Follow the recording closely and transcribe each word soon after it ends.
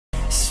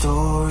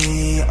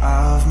story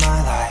of my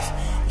life.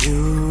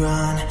 You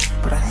run,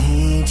 but I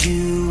need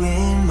you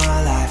in my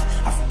life.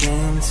 I've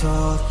been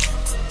told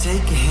to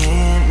take a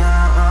hint,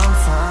 now I'm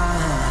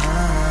fine.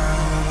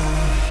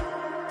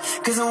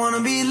 'Cause I wanna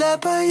be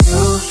loved by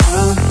you,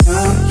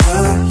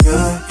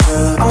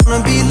 I wanna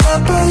be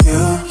loved by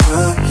you,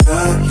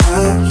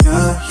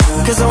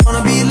 'cause I wanna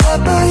be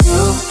loved by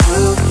you,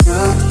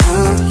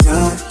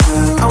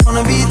 I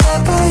wanna be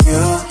loved by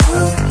you,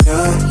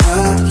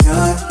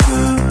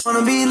 I wanna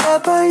be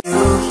loved by you,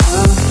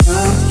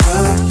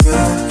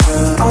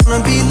 I wanna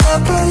be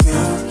loved by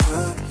you.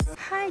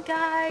 Hi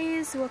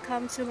guys!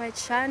 Welcome to my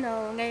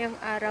channel. Ngayong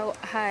araw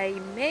ay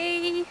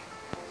May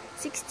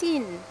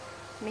 16.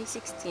 May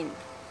 16.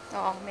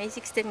 Oo, May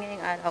 16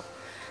 ngayong araw.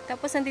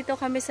 Tapos nandito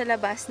kami sa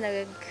labas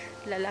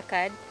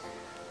naglalakad.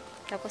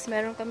 Tapos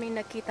meron kaming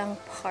nakitang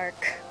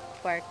park.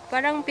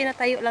 Parang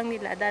pinatayo lang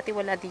nila. Dati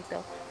wala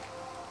dito.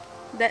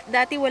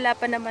 Dati wala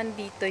pa naman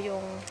dito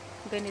yung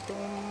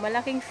ganitong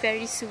malaking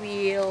Ferris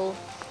wheel.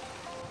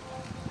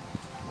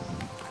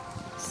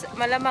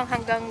 Malamang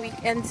hanggang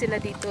weekend sila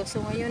dito.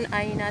 So ngayon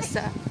ay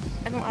nasa,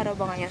 anong araw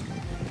ba ngayon?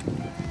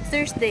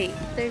 Thursday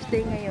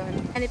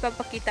ngayon. Ano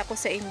ipapakita ko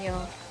sa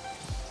inyo?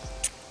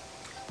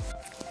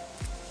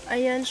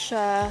 Ayan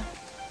siya.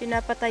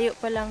 Pinapatayo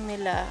pa lang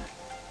nila.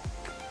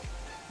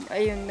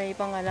 Ayun, may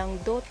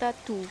pangalang Dota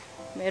 2.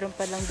 Mayroon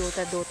palang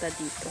Dota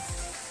dito.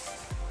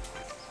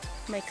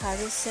 May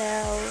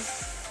carousel.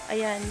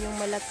 Ayan, yung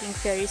malaking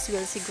Ferris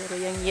wheel siguro,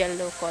 yung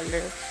yellow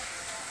color.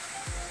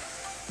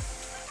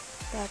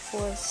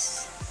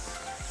 Tapos,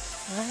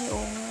 ay,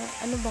 oo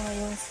nga. Ano ba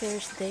ngayong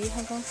Thursday?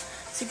 Hanggang,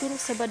 siguro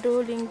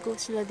Sabado, Linggo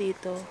sila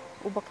dito.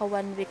 O baka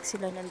 1 week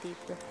sila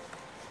nandito.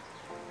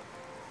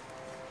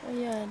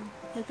 Ayan.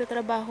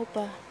 Nagtatrabaho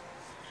pa.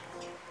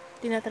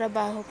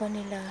 Tinatrabaho pa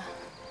nila.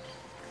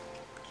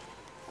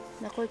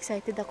 Naku,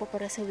 excited ako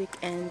para sa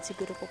weekend.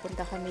 Siguro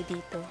pupunta kami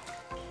dito.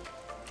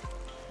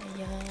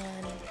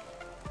 Ayan.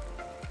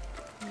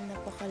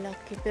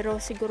 Napakalaki.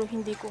 Pero siguro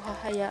hindi ko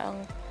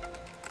hahayaang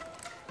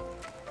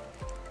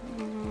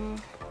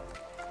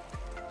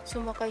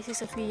sumakay si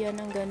Sofia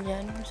ng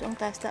ganyan. So,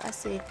 ang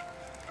taas-taas eh.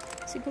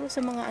 Siguro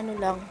sa mga ano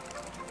lang,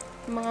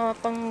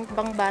 mga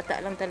pangbata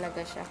lang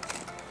talaga siya.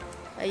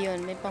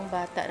 Ayun, may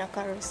pangbata na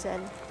carousel.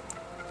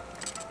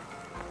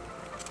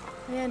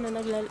 Ayan, no,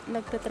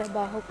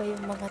 nagtatrabaho pa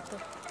yung mga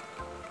to.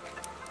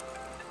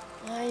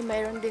 Ay,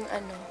 mayroon ding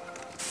ano,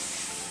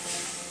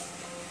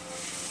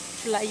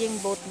 flying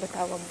boat ba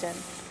tawag dyan?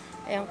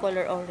 Ayan,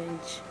 color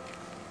orange.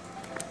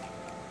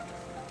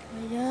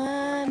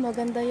 Ayan,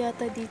 maganda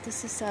yata dito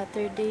sa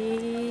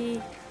Saturday.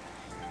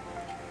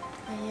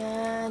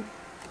 Ayan.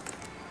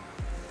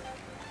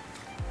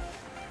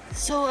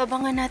 So,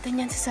 abangan natin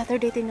yan sa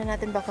Saturday. Tingnan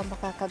natin baka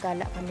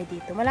makakagala kami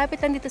dito.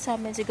 Malapit lang dito sa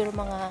amin. Siguro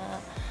mga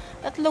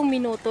 3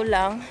 minuto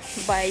lang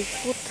by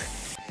foot.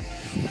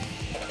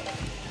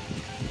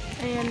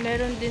 Ayan,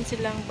 meron din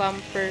silang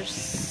bumpers.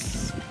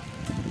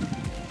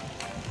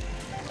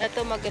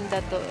 Ito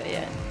maganda to.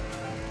 Ayan.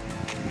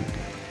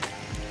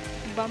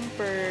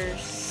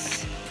 Bumpers.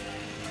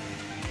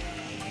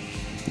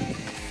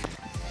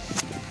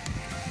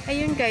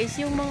 Ayun guys,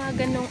 yung mga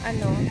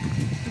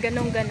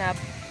ganong ganap.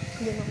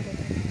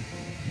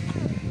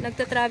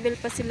 Nagta-travel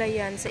pa sila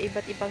yan sa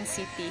iba't ibang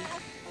city.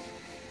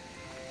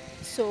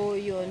 So,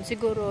 yun.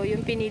 Siguro,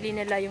 yung pinili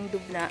nila yung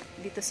Dubna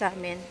dito sa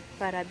amin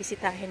para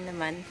bisitahin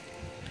naman.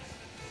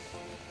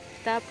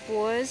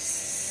 Tapos,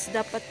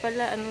 dapat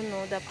pala,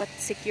 dapat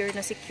secure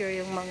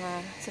yung mga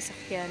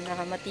sasakyan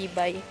na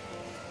matibay.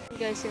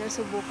 Guys,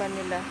 sinusubukan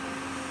nila.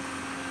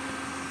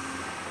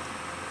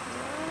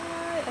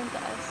 Ay, ang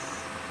taas.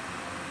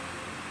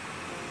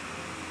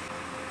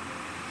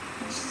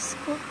 Diyos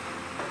ko.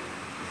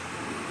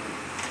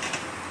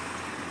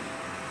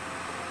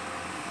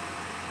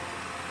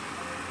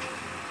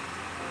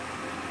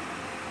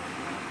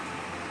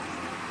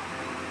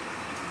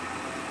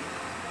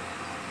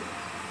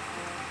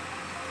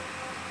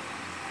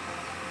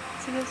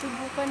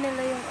 Sinusubukan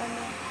nila yung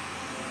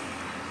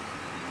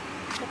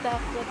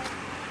matakot.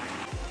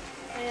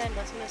 Ayan,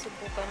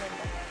 sinusubukan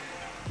nila.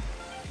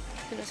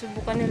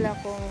 Sinusubukan nila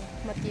kung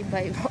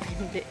matibay o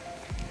hindi.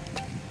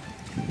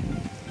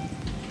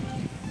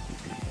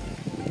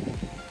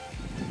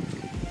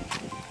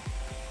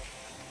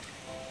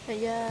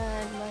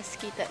 Ayan, mas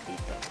kita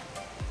dito.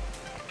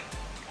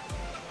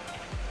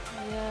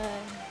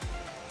 Ayan.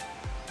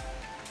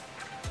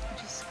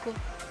 Diyos ko.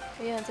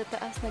 Ayan, sa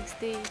taas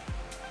nagstay.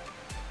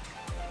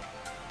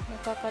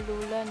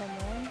 Nakakalula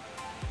naman.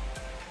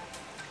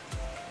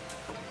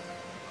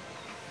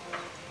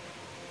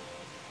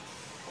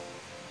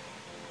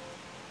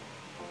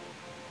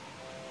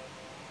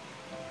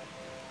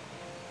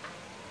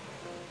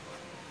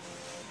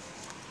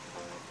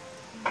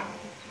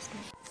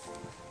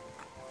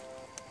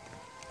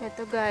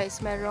 Ito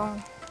guys,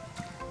 merong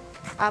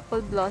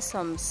apple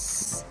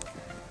blossoms.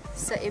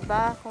 Sa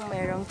iba, kung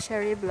merong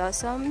cherry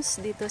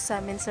blossoms, dito sa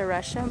amin sa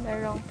Russia,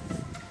 merong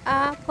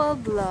apple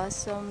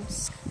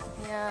blossoms.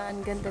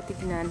 Yan, ganda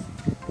tignan.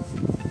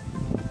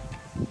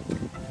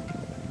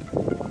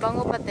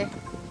 Mabango pati.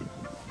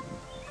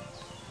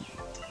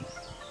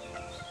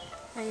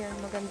 Ayan,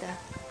 maganda.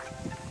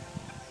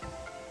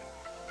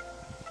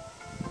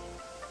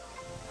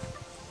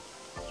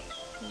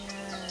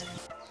 Ayan.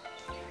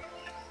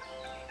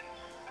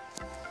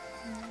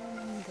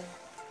 Maganda.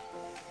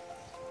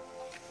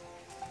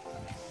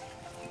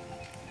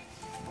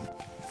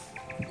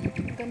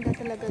 Maganda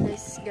talaga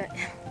guys.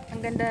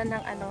 Ang ganda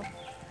ng ano,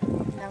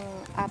 ng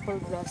apple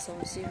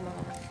blossoms. Yung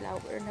mga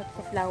flower,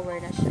 nagpa-flower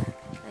na siya.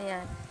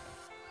 Ayan.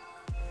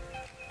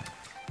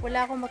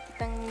 Wala akong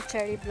makitang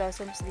cherry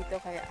blossoms dito,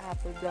 kaya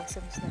apple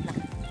blossoms na lang.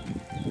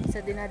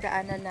 Sa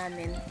dinadaanan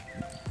namin,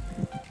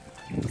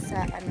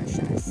 sa ano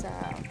siya,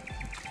 sa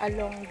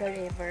along the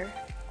river,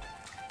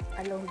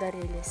 along the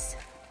riles,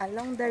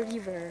 along the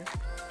river.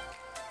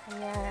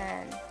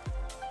 Ayan.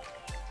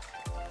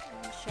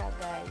 Ano siya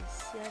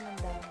guys, yan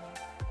ang dami.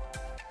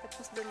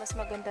 Tapos doon mas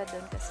maganda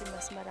doon kasi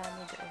mas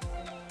marami doon.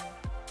 Ayan.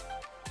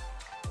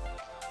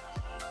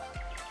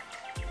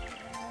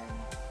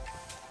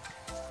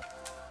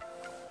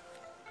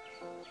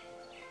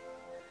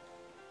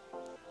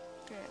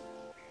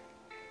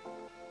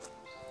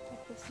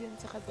 Tapos yun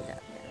sa kabila.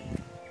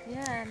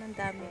 Yan, ang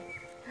dami.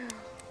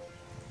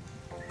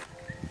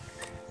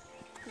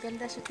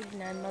 Ganda siya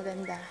tignan,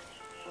 maganda.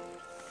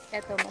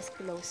 Eto, mas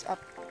close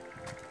up.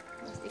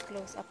 Mas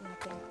i-close up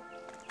natin.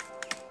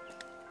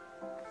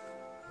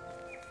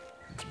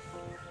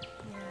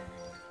 Yan.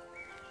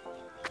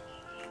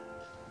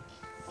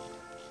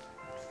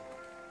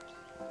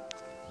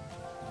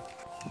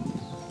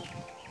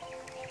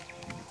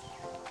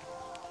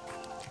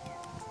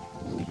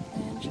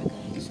 Ayan siya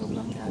guys,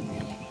 sobrang dami.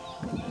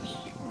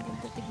 Gosh, ang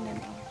ganda tignan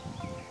oh.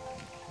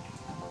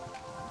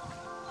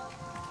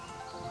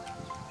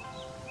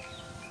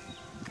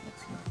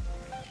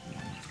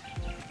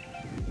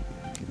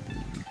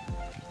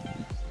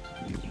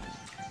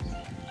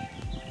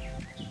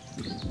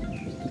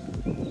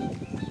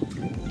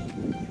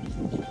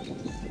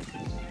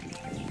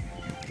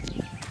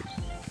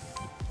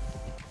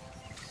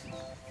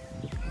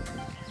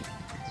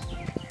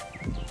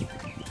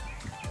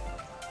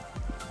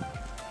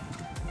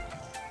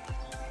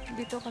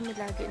 Dito kami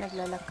lagi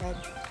naglalakad.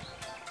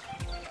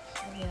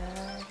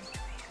 Ayan.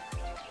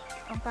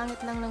 Ang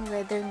pangit lang ng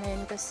weather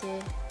ngayon kasi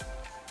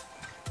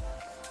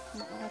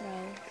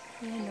maaraw.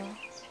 Ayan o.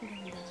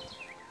 Ganda.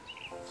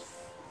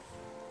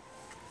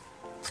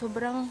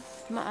 Sobrang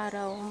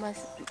maaraw.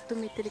 Mas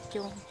tumitirik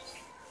yung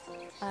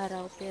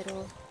araw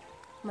pero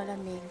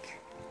malamig.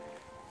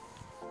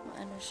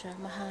 Ano siya,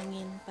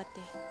 mahangin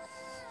pati.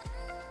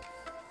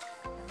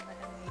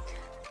 Malamig.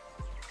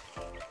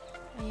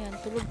 Ayan,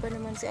 tulog pa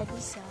naman si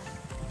Alisa.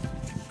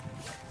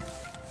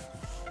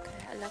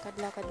 Kaya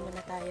lakad-lakad muna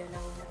tayo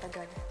ng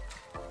matagal.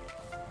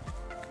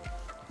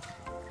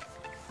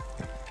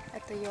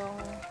 Ito yung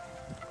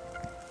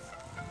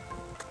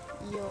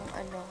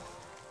ano,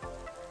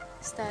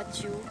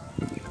 statue,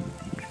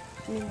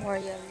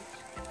 memorial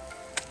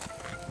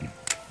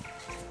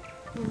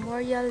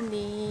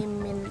ni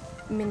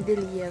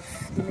Mendeleev,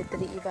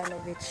 Dmitry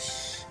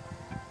Ivanovich.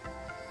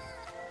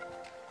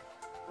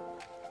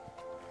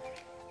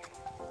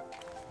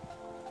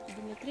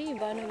 Dmitry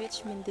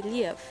Ivanovich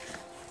Mendeleev.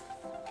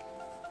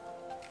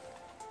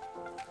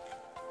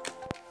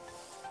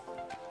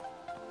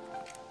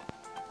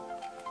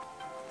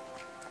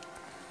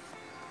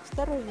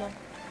 Осторожно.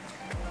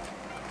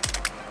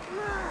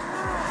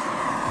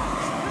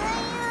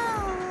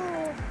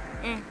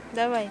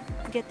 Давай,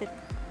 get it.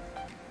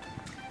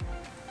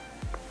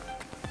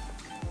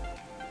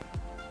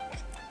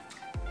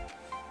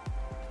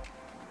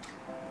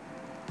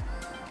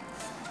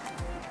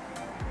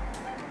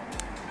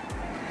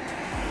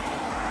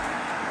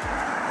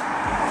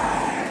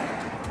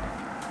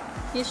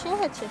 Еще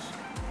хочешь?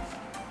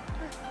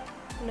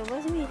 Ну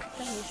возьми,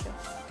 там еще.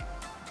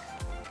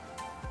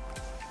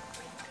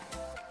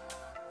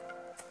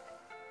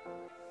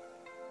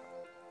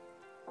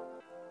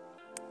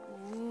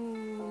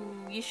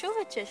 Еще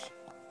хочешь?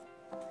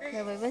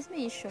 Давай,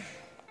 возьми еще.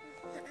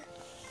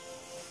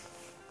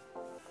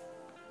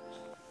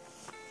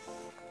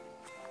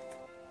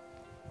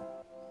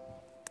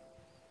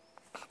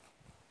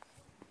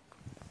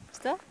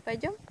 Что?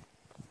 Пойдем?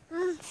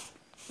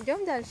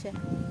 Идем дальше?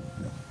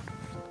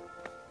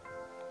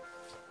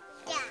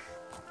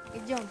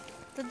 Идем.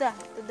 Туда.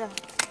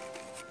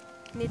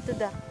 Не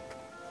туда.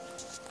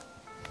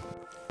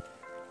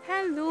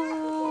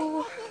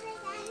 Hello!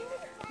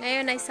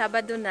 Ngayon ay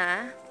Sabado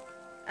na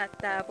at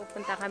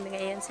pupunta kami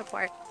ngayon sa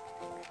park.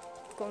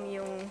 Kung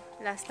yung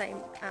last time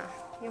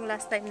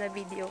na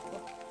video ko.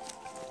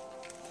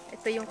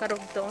 Ito yung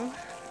karugtong.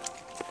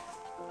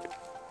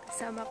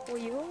 Kasama ko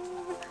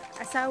yung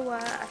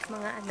asawa at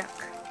mga anak.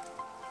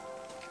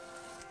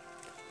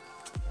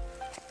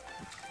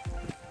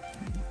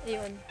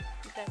 Ayun,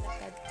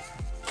 lalakad.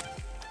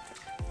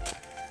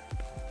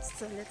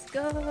 So let's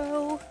go,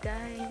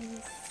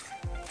 guys.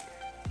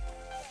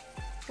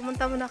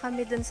 Pumunta muna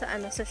kami dun sa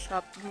sa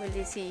shop,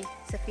 bumili si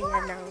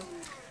Safia ng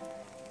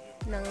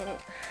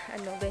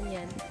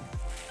ganyan.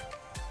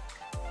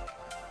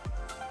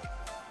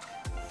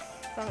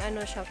 Pang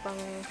ano siya, pang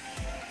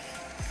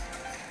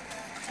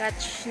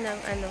catch ng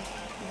ano,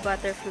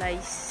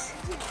 butterflies.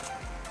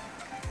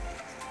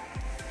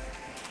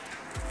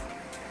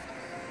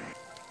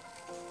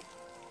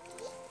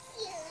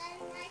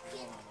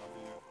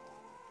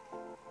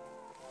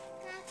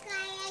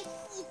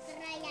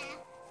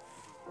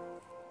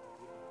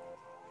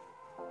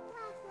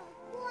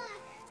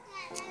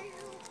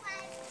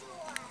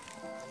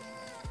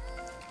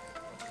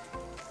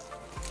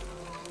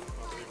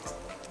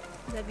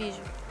 Да,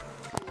 вижу.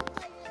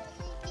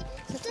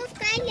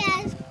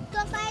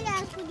 Кто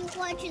коляску не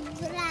хочет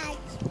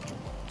брать?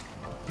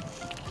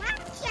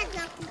 Вообще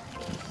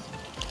закупить.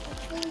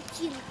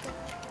 Паутинка.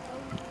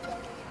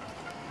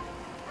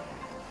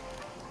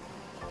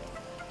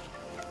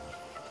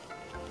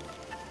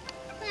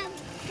 Пап,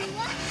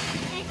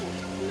 эта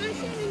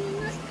машина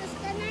немножко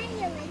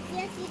остановилась.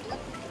 Если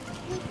тут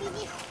не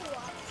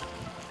переход.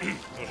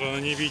 Потому что она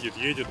не видит,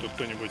 едет тут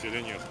кто-нибудь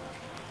или нет.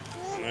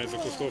 Она из-за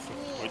кустов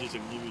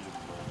водитель не видит.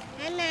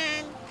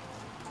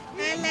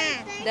 Мама.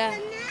 Да.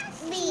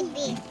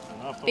 Биби.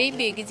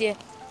 Бэйби, где?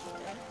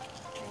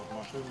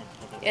 Вот машина.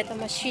 Это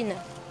машина.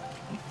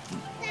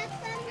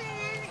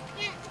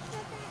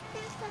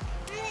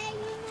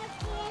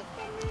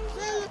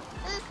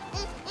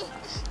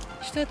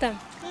 Что там?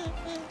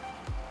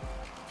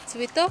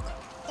 Цветок?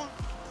 Да.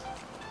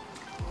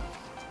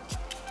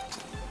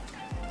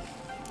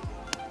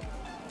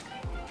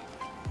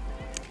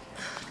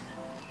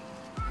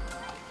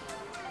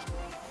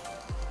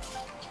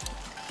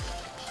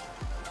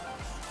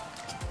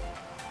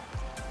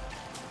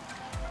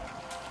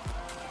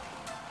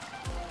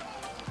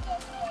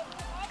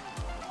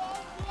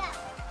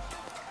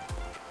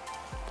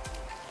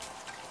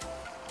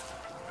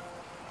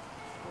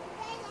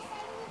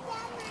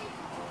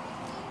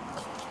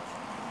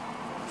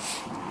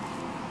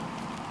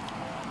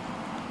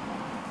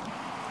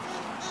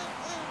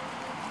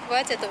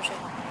 Хватит уже.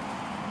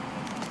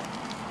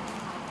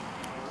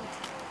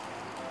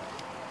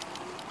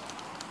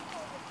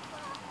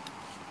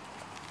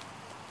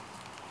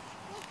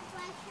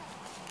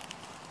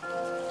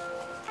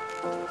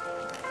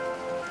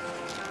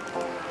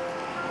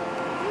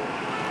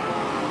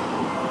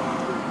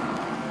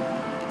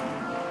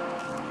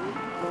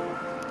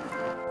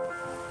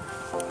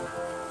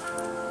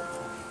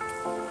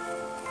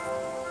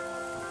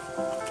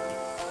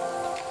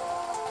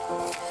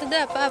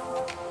 Сюда, пап.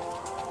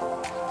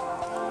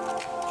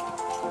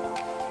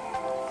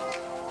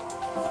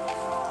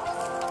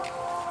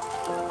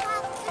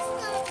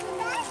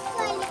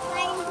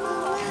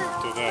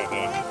 Туда,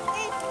 да.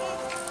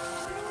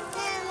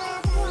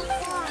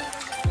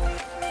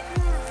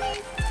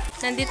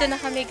 Nandito na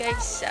kami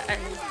guys sa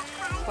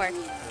park.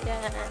 Yan.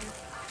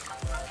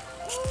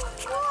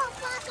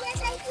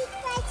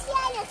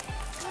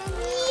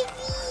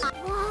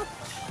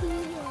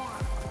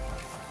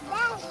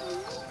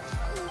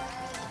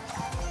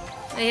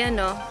 Ayan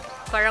o,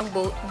 parang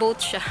boat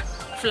siya.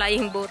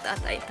 Flying boat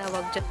ata ay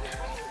tawag dyan.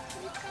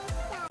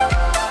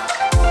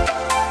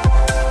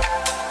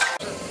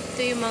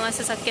 Ito yung mga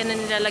sasakyan na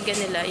nilalagyan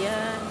nila.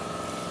 Ayan.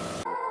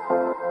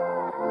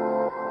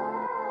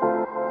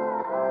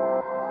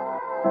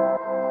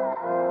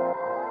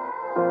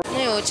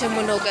 Ayan, очень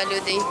много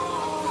людей.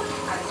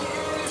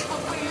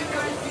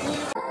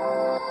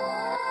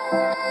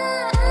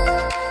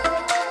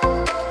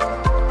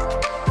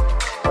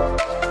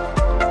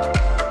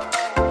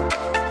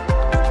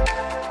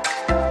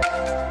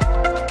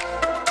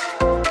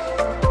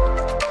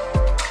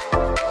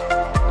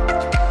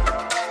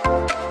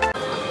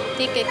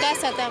 Ticket,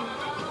 kasa tam.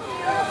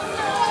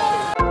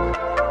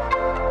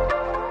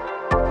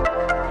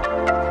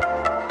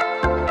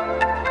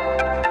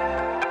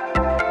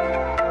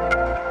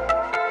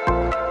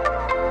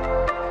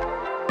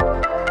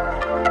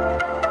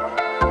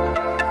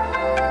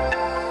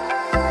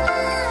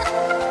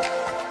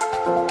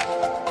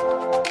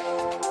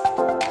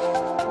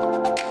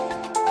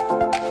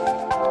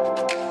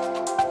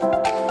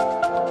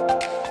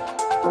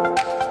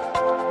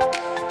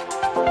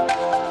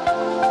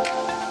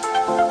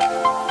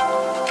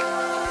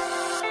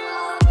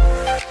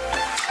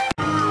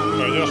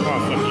 Пойдешь,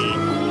 Маша, и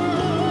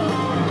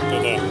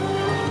туда.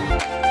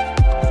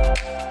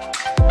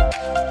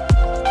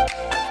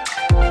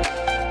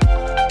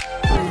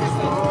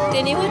 Ты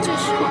не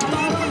хочешь?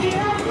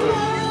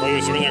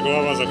 Боюсь, у меня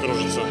голова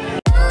закружится.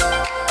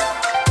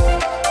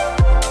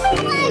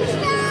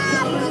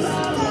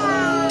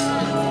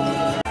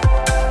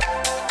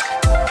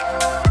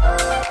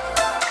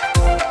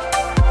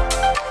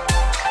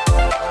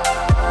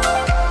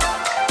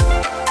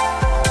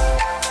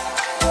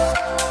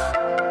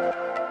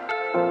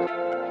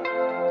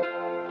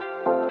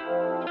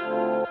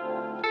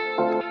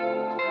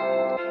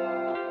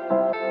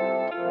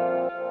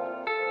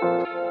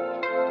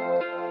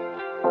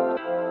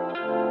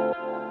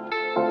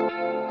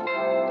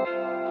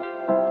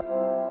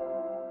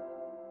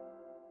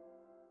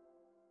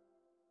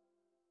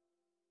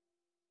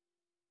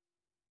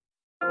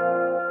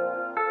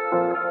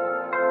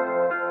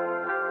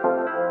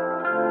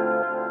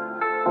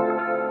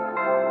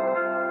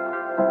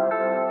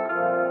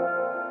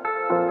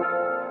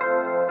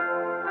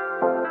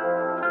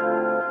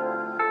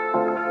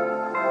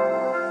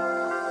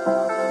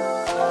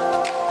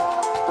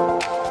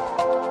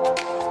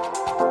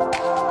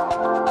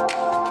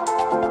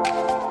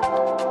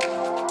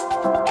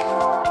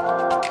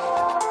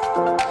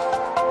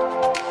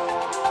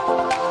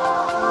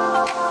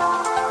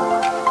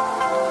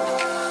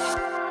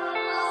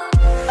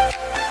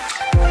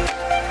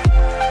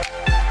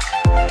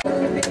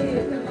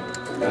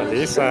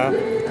 Алиса.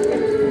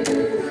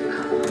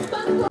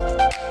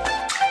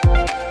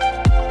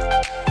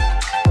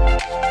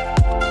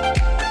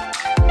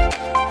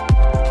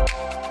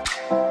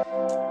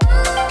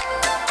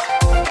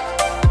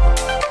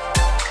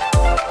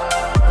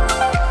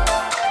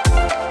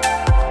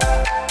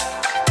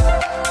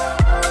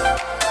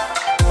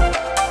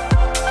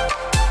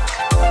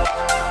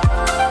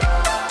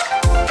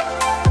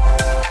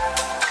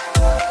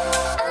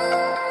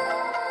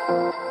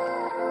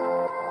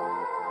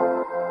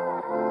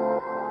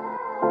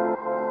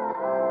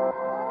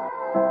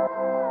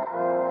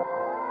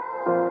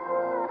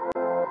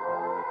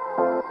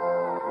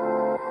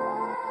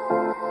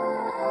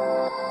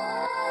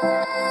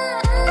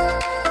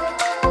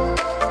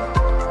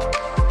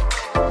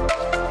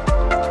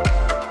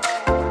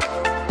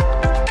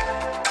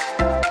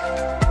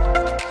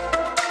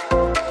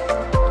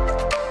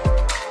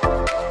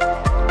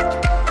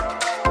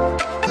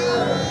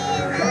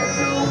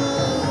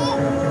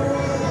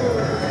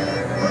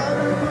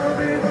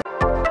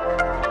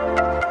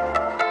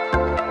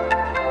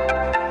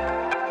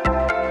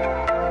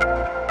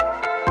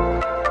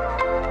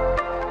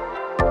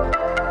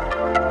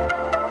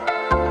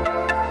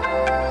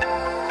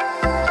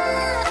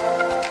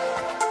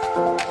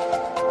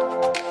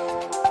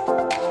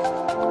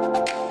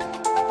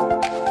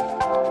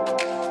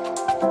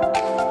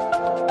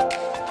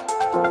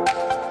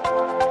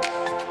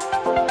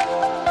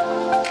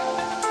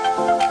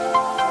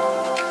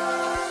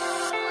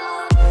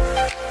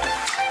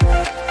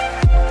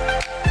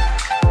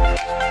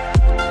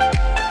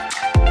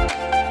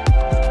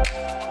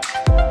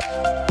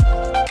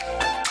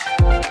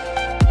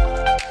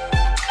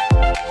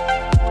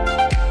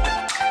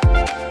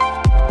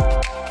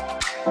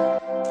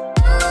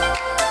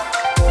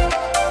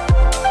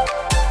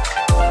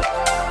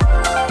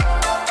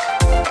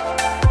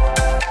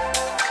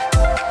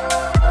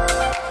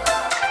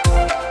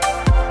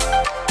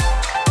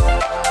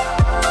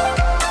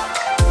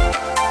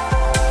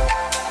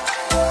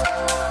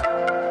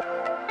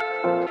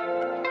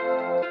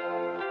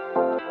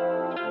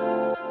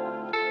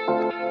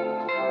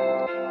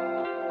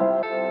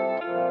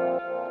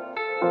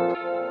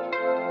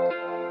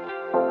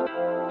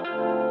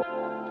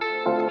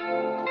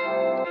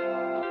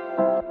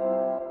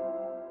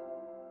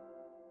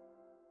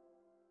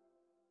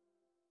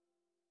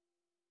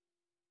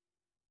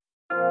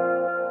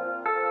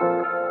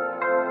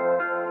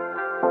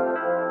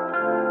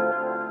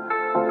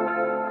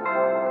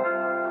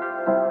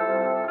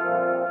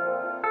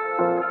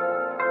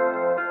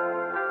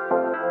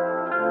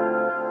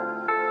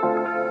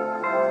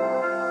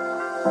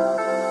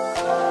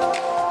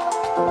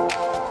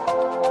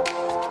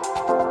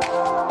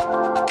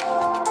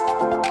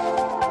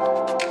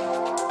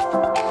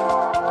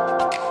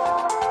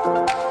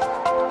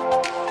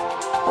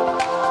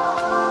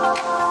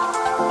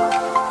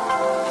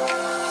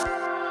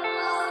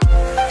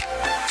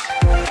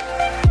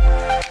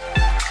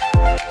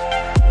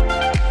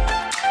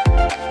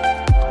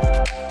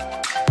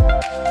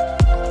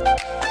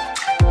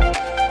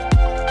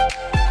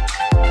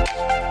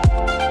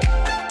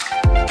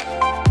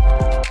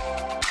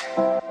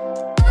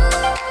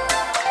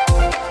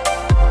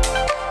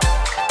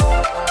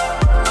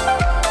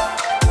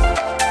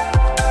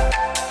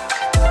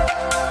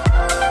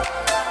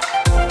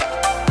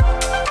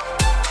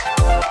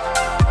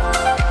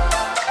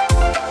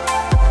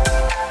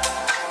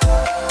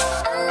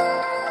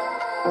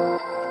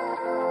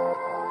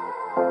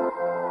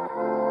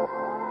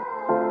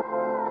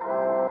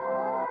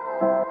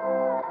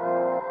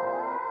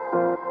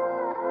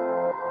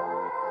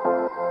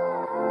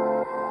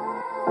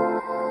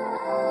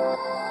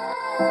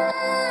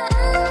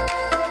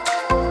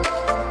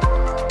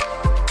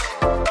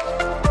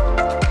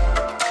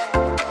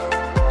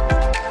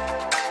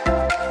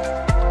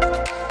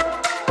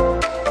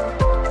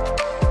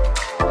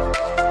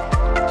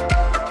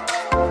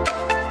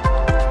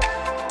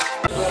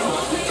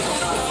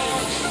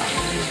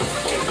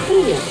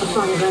 С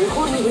вами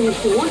Галихорни, и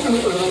сегодня мы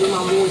поговорим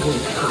о моде.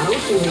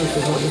 Хорошие вещи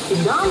в моде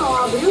всегда,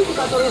 но о брюки,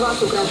 которые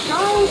вас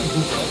украшают,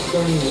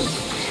 бесценны.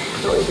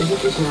 Но это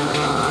действительно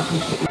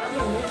отлично.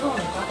 Объемные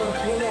зоны, в которых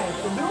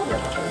являются бедра,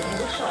 которые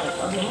превышают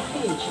объем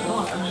плечи,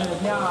 но также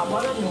для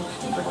модельного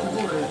типа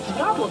фигуры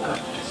яблока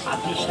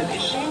отличным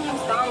решением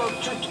станут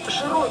чуть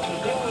широкие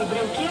прямые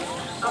брюки,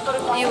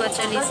 которые помогут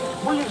создать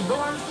более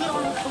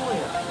сбалансированный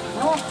силуэт.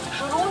 Но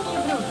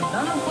широкие брюки в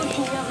данном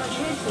случае не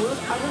означает силуэт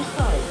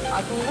оверсайз.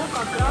 От него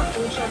как раз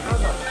лучше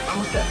отказаться,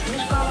 потому что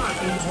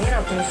мешковатый размер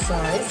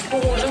оверсайз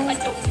положен на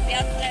тебе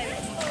отправить.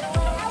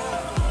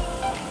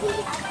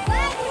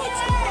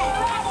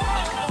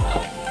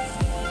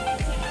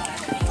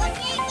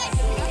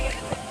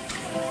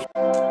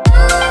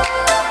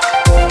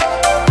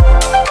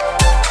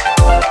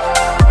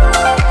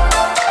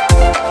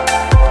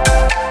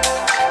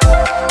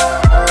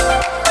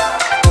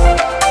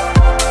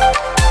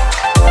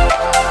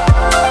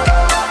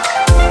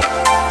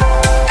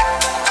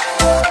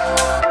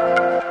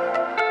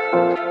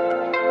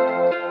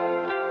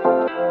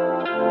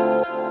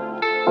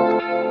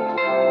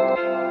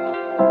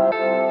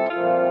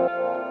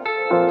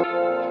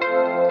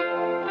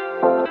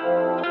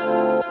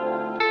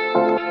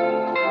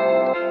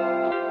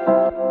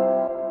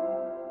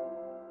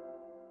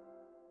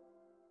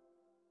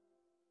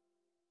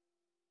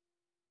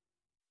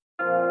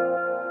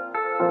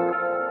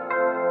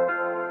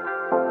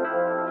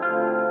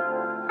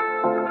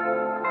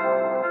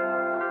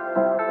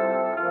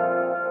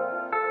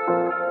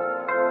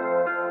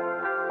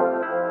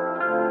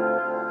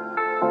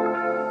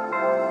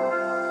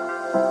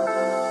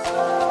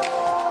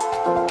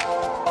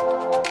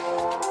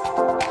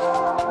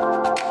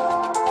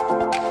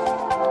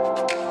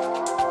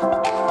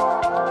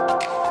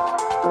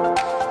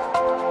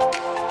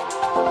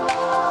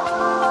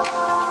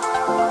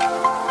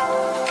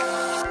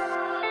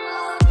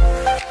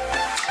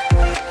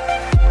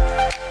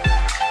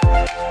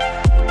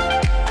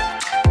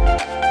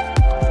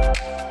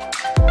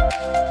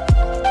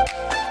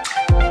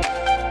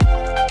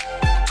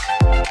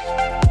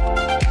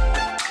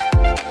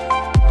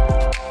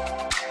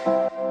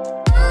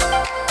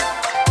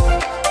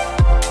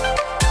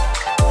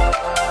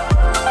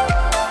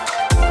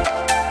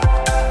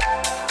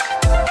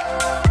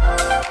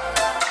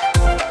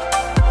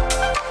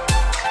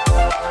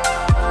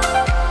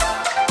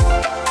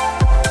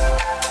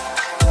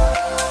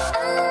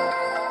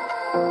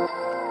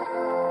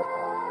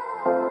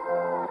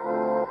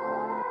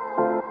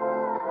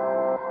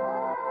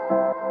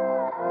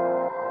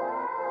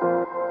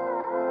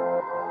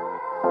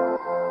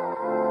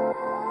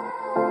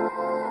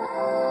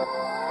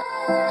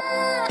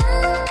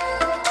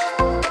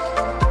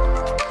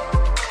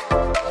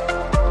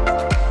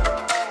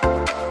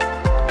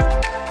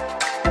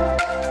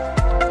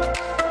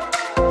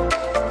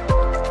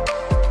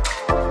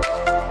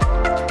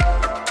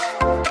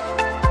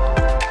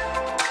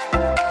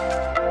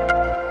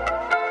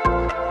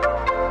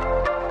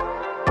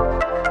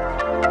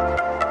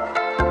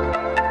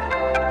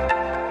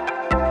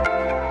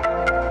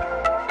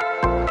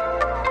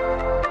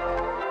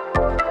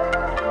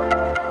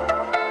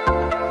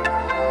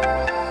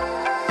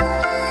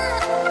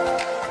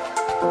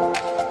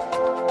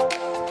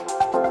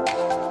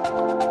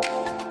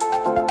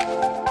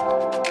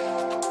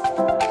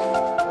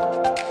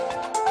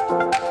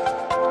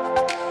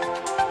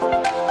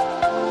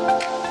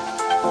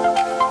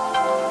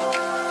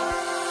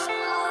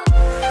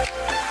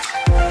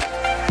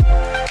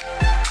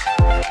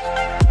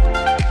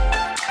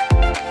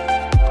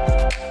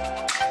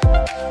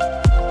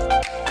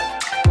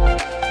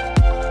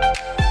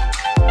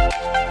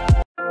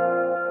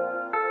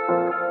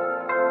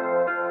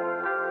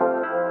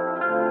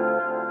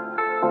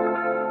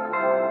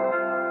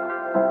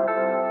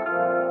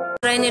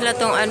 try nila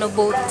tong ano,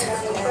 boat.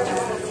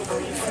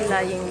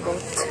 Flying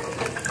boat.